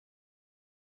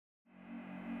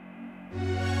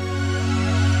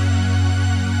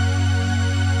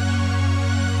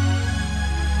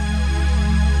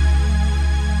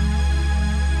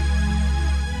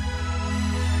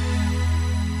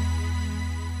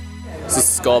This is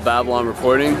Skull Babylon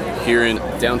reporting here in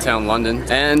downtown London,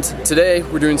 and today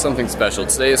we're doing something special.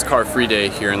 Today is Car Free Day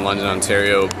here in London,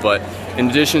 Ontario, but in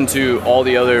addition to all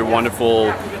the other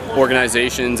wonderful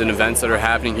organizations and events that are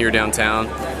happening here downtown,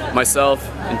 myself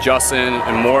and Justin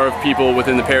and more of people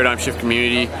within the Paradigm Shift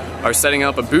community are setting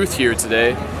up a booth here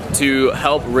today to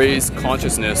help raise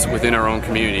consciousness within our own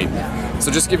community.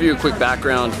 So just to give you a quick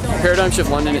background, Paradigm Shift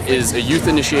London is a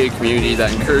youth-initiated community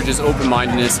that encourages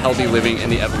open-mindedness, healthy living,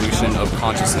 and the evolution of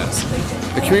consciousness.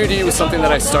 The community was something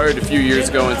that I started a few years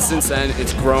ago, and since then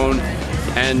it's grown.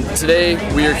 And today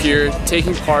we are here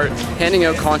taking part, handing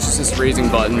out consciousness-raising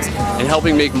buttons, and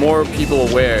helping make more people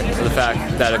aware of the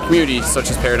fact that a community such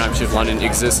as Paradigm Shift London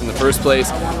exists in the first place,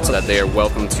 so that they are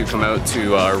welcome to come out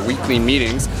to our weekly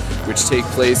meetings, which take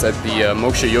place at the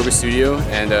Moksha Yoga Studio,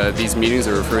 and these meetings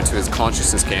are referred to as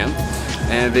Consciousness Camp.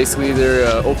 And basically they're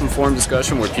open forum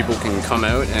discussion where people can come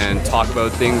out and talk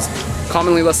about things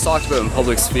commonly less talked about in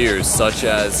public spheres, such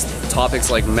as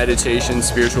topics like meditation,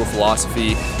 spiritual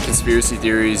philosophy, conspiracy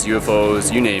theories,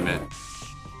 UFOs, you name it.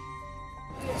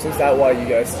 So is that why you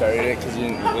guys started it? Because you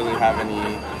didn't really have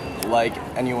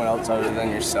anyone else other than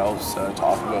yourselves to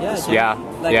talk about this? Yeah.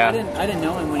 I didn't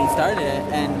know him when he started it,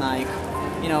 and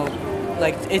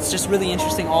it's just really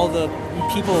interesting, all the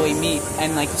people we meet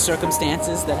and the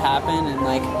circumstances that happen, and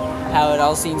how it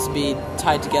all seems to be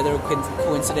tied together with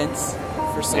coincidence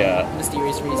for some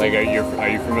mysterious reason. Are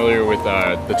you familiar with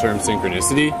the term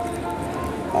synchronicity?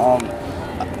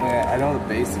 Yeah, I know the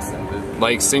basics of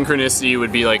it. Synchronicity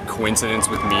would be coincidence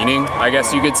with meaning, I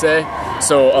guess you could say.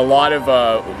 So a lot of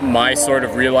my sort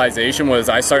of realization was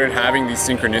I started having these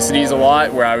synchronicities a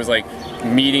lot, where I was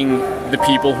meeting the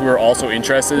people who are also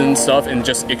interested in stuff in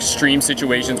just extreme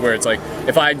situations where it's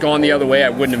if I had gone the other way I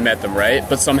wouldn't have met them, right?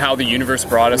 But somehow the universe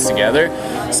brought us together.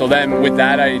 So then with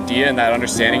that idea and that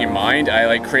understanding in mind,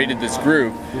 I created this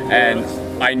group, and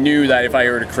I knew that if I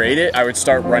were to create it, I would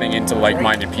start running into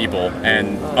like-minded people,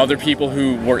 and other people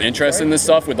who were interested in this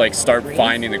stuff would start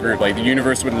finding the group. The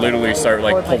universe would literally start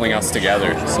pulling us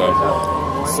together.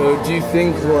 So do you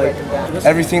think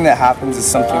everything that happens is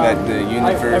something that the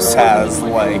universe has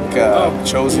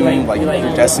chosen,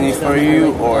 your destiny for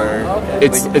you, or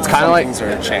it's kind of things are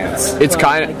a chance? It's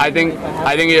kind of, I think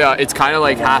it's kind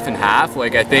of half and half.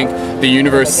 I think the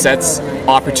universe sets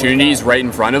opportunities right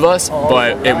in front of us,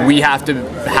 but we have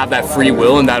to have that free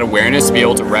will and that awareness to be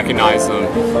able to recognize them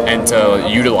and to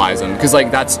utilize them, because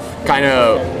that's kind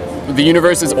of, the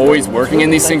universe is always working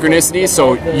in these synchronicities.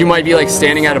 So you might be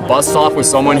standing at a bus stop with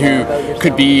someone who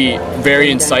could be very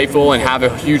insightful and have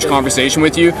a huge conversation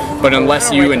with you, but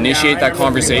unless you initiate that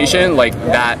conversation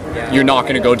that, you're not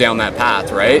going to go down that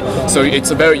path, right? So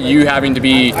it's about you having to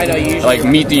be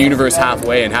meet the universe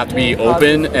halfway, and have to be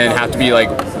open, and have to be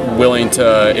willing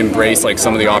to embrace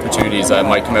some of the opportunities that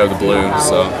might come out of the blue.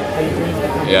 So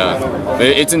yeah,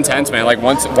 it's intense, man.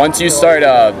 Once you start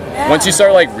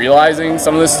realizing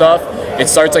some of this stuff, it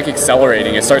starts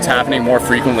accelerating. It starts happening more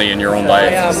frequently in your own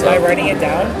life. By writing it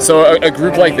down. So a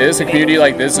group like this, a community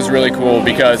like this, is really cool,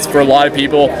 because for a lot of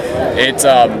people, it's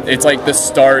the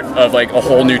start of a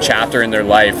whole new chapter in their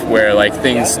life, where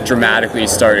things dramatically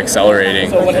start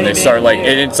accelerating, and they start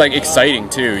and it's exciting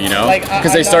too, you know,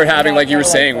 because they start having, you were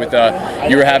saying with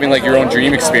you were having your own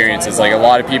dream experiences. A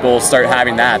lot of people start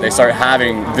having that. They start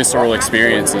having visceral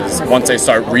experiences once they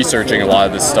start researching a lot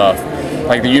of this stuff.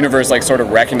 The universe sort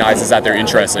of recognizes that they're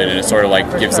interested, and it sort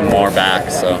of gives them more back.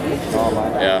 So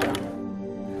yeah.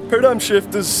 Paradigm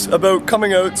Shift is about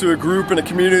coming out to a group and a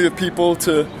community of people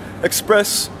to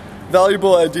express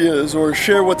valuable ideas or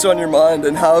share what's on your mind,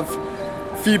 and have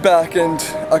feedback and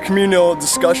a communal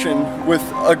discussion with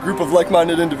a group of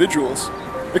like-minded individuals.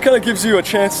 It kind of gives you a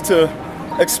chance to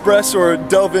express or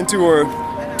delve into or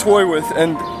toy with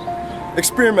and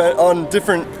experiment on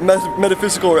different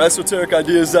metaphysical or esoteric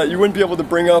ideas that you wouldn't be able to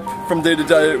bring up from day to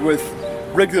day with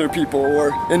regular people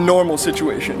or in normal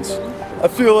situations. I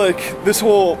feel like this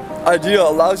whole idea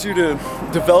allows you to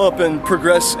develop and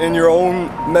progress in your own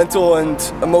mental and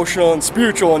emotional and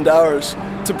spiritual endeavors,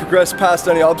 to progress past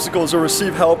any obstacles or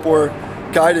receive help or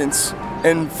guidance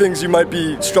in things you might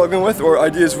be struggling with, or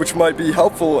ideas which might be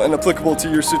helpful and applicable to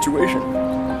your situation.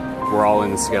 We're all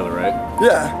in this together, right?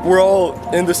 Yeah, we're all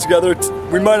in this together.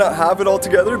 We might not have it all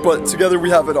together, but together we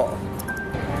have it all.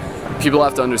 People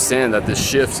have to understand that this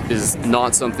shift is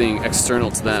not something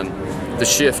external to them. The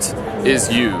shift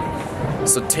is you.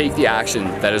 So take the action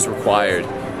that is required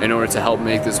in order to help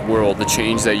make this world the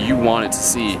change that you want it to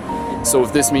see. So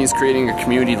if this means creating a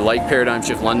community like Paradigm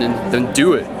Shift London, then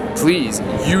do it. please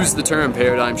use the term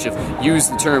paradigm shift, use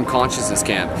the term consciousness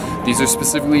camp. These are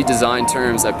specifically designed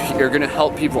terms that are going to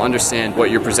help people understand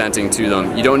what you're presenting to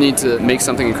them. You don't need to make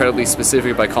something incredibly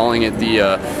specific by calling it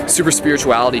the Super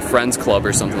Spirituality Friends Club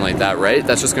or something like that, right?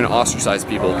 That's just going to ostracize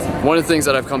people. One of the things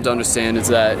that I've come to understand is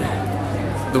that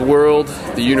the world,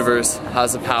 the universe,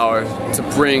 has the power to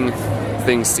bring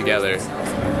things together.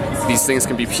 These things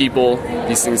can be people,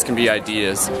 these things can be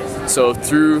ideas. So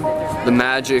through the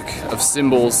magic of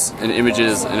symbols and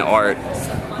images and art,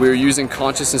 we're using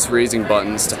consciousess raising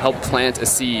buttons to help plant a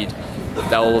seed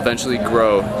that will eventually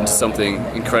grow into something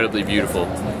incredibly beautiful.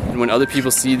 And when other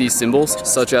people see these symbols,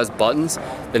 such as buttons,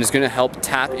 then it's going to help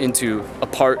tap into a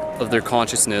part of their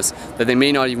consciousness that they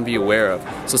may not even be aware of.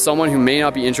 So someone who may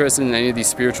not be interested in any of these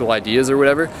spiritual ideas or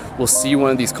whatever will see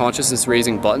one of these consciousness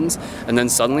raising buttons, and then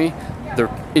suddenly their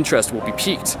interest will be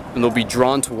piqued and they'll be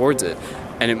drawn towards it.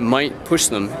 And it might push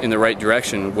them in the right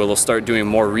direction where they'll start doing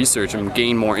more research and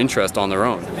gain more interest on their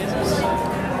own.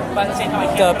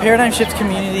 The Paradigm Shift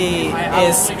community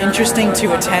is interesting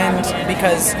to attend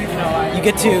because you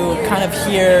get to kind of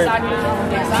hear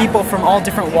people from all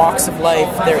different walks of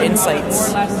life, their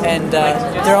insights, and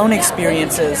their own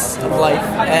experiences of life.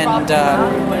 And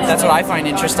that's what I find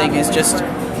interesting, is just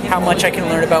how much I can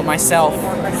learn about myself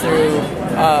through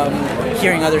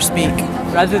hearing others speak.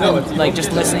 Rather than like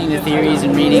just listening to theories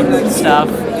and reading stuff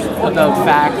about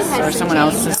facts or someone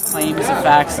else's claims of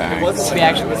facts, to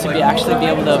actually be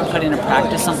able to put into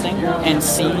practice something and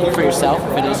see for yourself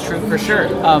if it is true. For sure.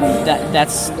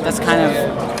 That's kind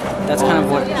of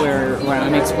where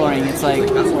I'm exploring. It's like,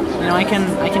 you know, I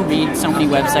can read so many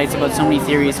websites about so many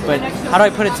theories, but how do I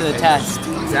put it to the test?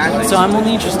 Exactly. So I'm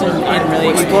only interested in really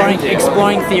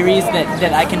exploring theories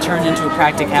that I can turn into a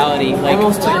practicality, like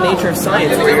almost to the nature of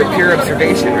science, where you're pure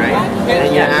observation, right?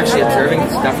 And you're actually observing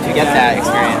stuff to get that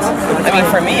experience. I mean,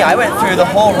 for me, I went through the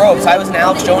whole ropes. I was an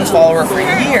Alex Jones follower for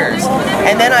years,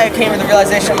 and then I came to the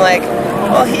realization, like,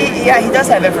 well, he does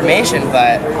have information,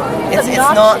 but it's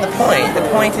not the point. The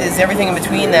point is everything in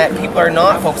between that people are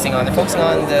not focusing on. They're focusing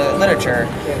on the literature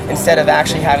instead of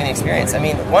actually having the experience. I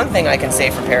mean, one thing I can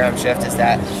say for Paradigm Shift is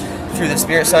that through the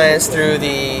spirit science, through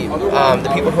the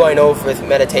people who I know with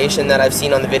meditation that I've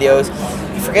seen on the videos,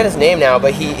 I forget his name now,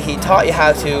 but he taught you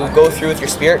how to go through with your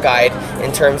spirit guide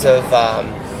in terms of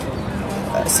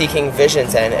seeking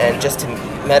visions and just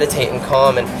to meditate and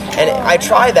calm, and I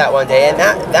tried that one day, and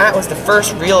that was the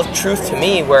first real truth to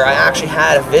me, where I actually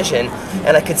had a vision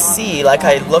and I could see, like,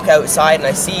 I look outside and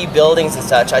I see buildings and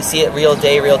such, I see it real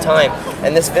day, real time,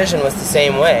 and this vision was the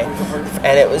same way,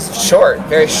 and it was short,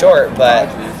 very short, but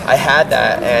I had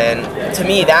that, and to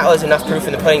me that was enough proof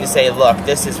in the pudding to say, look,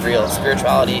 this is real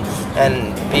spirituality,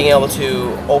 and being able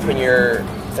to open your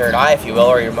third eye, if you will,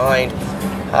 or your mind,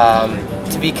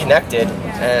 to be connected.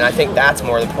 And I think that's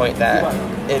more the point that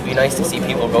it'd be nice to see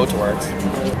people go towards.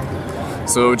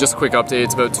 So just a quick update,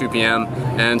 it's about 2 p.m.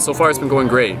 and so far it's been going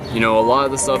great. You know, a lot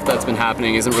of the stuff that's been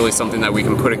happening isn't really something that we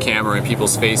can put a camera in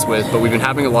people's face with, but we've been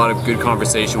having a lot of good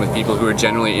conversation with people who are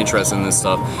genuinely interested in this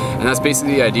stuff. And that's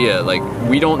basically the idea. Like,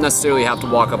 we don't necessarily have to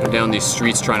walk up and down these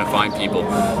streets trying to find people.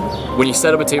 When you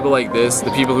set up a table like this,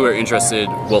 the people who are interested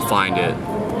will find it.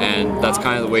 And that's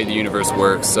kind of the way the universe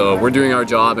works. So we're doing our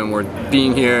job, and we're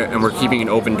being here, and we're keeping an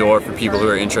open door for people who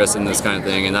are interested in this kind of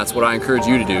thing. And that's what I encourage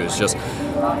you to do, is just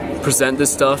present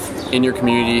this stuff in your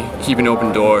community, keep an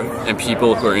open door, and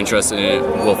people who are interested in it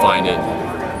will find it.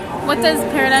 What does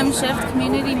Paradigm Shift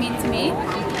community mean to me?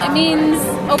 It means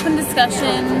open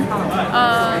discussion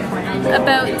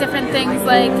about different things,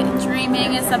 like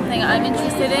dreaming is something I'm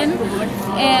interested in.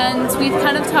 And we've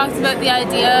kind of talked about the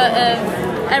idea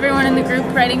of everyone in the group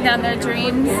writing down their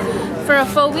dreams for a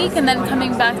full week and then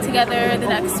coming back together the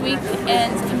next week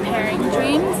and comparing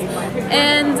dreams.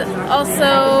 And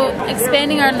also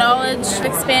expanding our knowledge,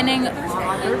 expanding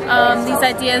these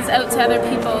ideas out to other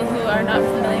people who are not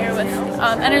familiar with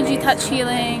energy touch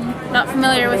healing, not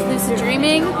familiar with lucid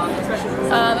dreaming.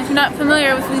 If you're not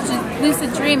familiar with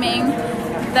lucid dreaming,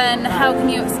 then how can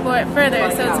you explore it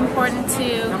further? So it's important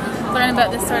to learn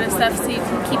about this sort of stuff so you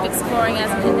can keep exploring as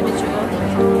an individual.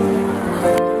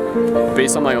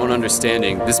 Based on my own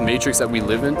understanding, this matrix that we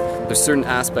live in, there's certain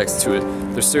aspects to it,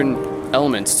 there's certain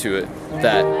elements to it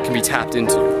that can be tapped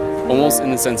into, almost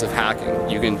in the sense of hacking.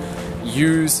 You can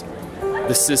use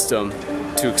the system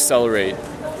to accelerate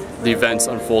the events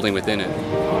unfolding within it.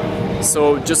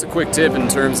 So just a quick tip in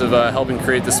terms of helping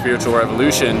create the spiritual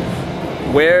revolution.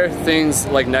 wear things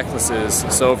like necklaces.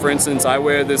 So for instance, I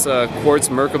wear this quartz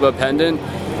Merkaba pendant.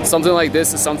 Something like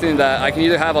this is something that I can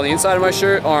either have on the inside of my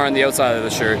shirt or on the outside of the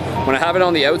shirt. When I have it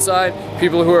on the outside,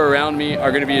 people who are around me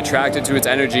are going to be attracted to its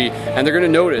energy, and they're going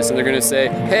to notice, and they're going to say,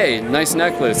 hey, nice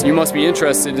necklace, you must be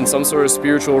interested in some sort of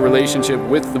spiritual relationship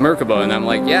with the Merkaba. And I'm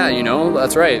like, yeah, you know,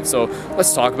 that's right, so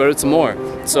let's talk about it some more.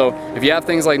 So if you have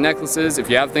things like necklaces, if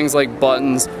you have things like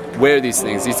buttons, wear these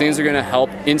things. These things are going to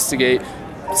help instigate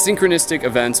synchronistic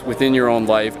events within your own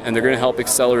life, and they're going to help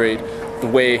accelerate the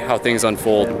way how things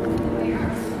unfold.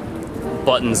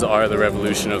 Buttons are the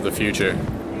revolution of the future.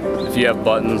 If you have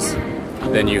buttons,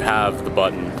 then you have the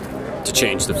button to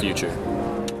change the future.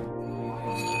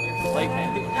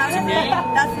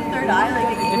 That's the third eye,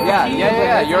 like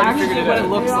Yeah. You already figured it what out. it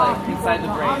looks like inside the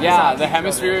brain. Yeah, the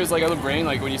hemispheres like of the brain,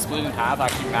 like when you split it in half,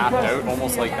 actually mapped out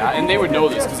almost like that. And they would know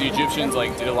this because the Egyptians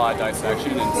like did a lot of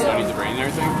dissection and studied the brain and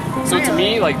everything. So to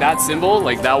me, like that symbol,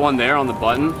 like that one there on the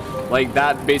button, like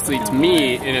that basically to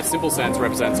me, in a simple sense,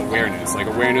 represents awareness. Like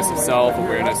awareness of self,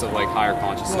 awareness of like higher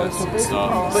consciousness and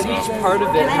stuff. But each part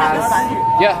of it has...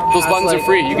 Yeah, those buttons are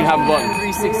free. You can have a button.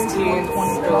 3/16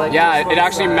 or like... Yeah, it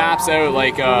actually maps out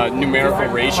like numerical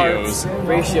ratios.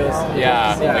 Ratios.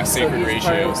 Yeah, like so sacred each ratios.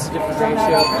 part is a different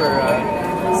ratio for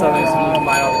something, so you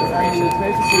combine all the different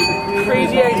ratios.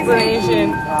 Crazy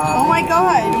explanation. oh my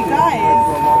god, you guys.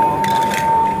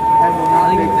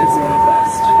 I think this is the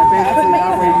best. Basically,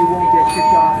 that way you won't get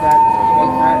kicked off at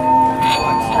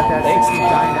that 60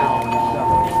 die now.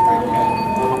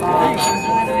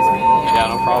 Yeah,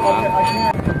 no problem,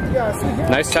 man.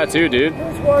 Nice tattoo, dude.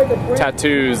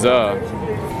 Tattoos, So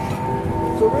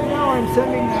right now I'm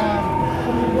sending,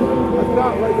 I've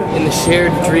got like a... In the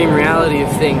shared dream reality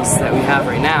of things that we have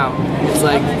right now, it's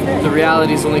like the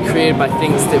reality is only created by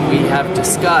things that we have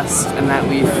discussed and that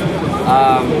we've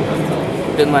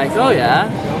been like, oh yeah,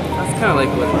 that's kind of like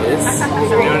what it is. You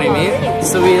know what I mean?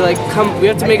 So we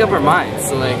have to make up our minds.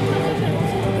 So like,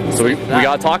 so we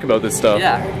gotta talk about this stuff.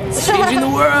 yeah, it's changing the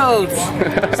world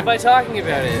just by talking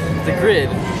about it. The grid,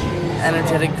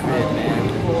 energetic grid, man.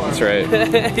 That's right.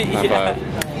 High five.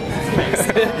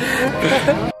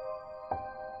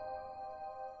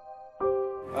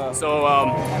 So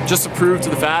just to prove to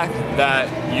the fact that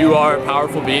you are a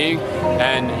powerful being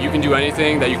and you can do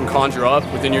anything that you can conjure up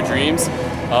within your dreams,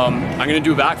 I'm gonna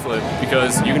do a backflip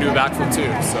because you can do a backflip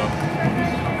too. So.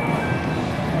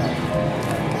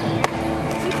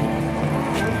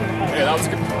 Okay, that was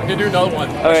good. I'm gonna do another one.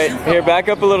 All right, here, back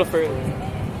up a little further.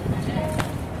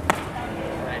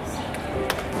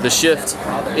 The shift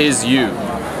is you.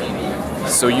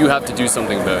 So you have to do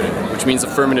something about it, which means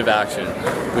affirmative action,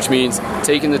 which means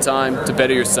taking the time to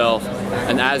better yourself,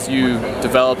 and as you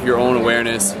develop your own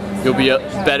awareness, you'll be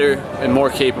better and more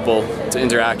capable to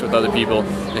interact with other people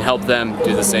and help them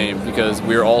do the same, because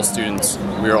we are all students,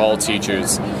 we are all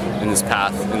teachers in this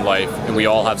path in life, and we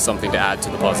all have something to add to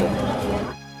the puzzle.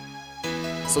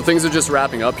 So things are just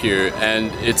wrapping up here,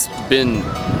 and it's been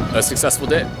a successful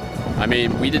day. I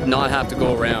mean, we did not have to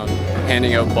go around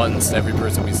handing out buttons to every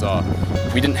person we saw.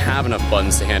 We didn't have enough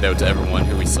buttons to hand out to everyone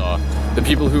who we saw. The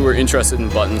people who were interested in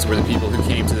buttons were the people who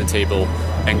came to the table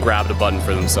and grabbed a button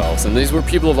for themselves. And these were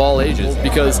people of all ages,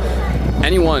 because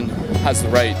anyone has the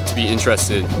right to be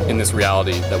interested in this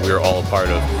reality that we are all a part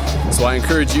of. So I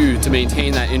encourage you to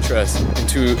maintain that interest and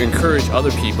to encourage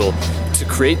other people to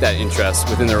create that interest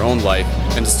within their own life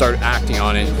and to start acting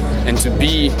on it and to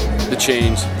be the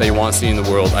change that you want to see in the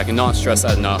world. I cannot stress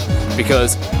that enough,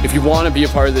 because if you want to be a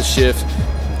part of this shift,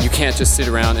 you can't just sit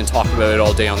around and talk about it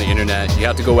all day on the internet. You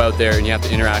have to go out there and you have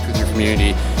to interact with your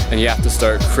community, and you have to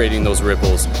start creating those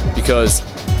ripples, because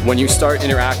when you start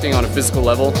interacting on a physical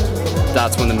level,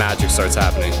 that's when the magic starts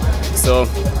happening. So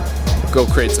go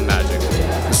create some magic.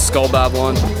 This is Skull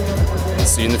Babylon, and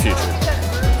see you in the future.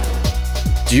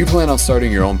 Do you plan on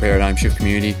starting your own paradigm shift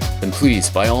community? Then please,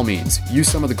 by all means, use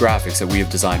some of the graphics that we have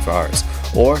designed for ours,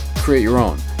 or create your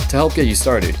own. To help get you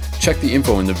started, check the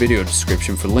info in the video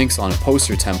description for links on a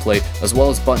poster template, as well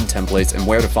as button templates and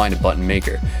where to find a button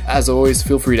maker. As always,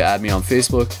 feel free to add me on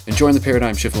Facebook and join the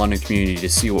Paradigm Shift London community to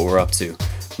see what we're up to.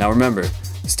 Now remember,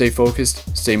 stay focused,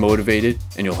 stay motivated,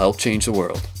 and you'll help change the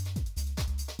world.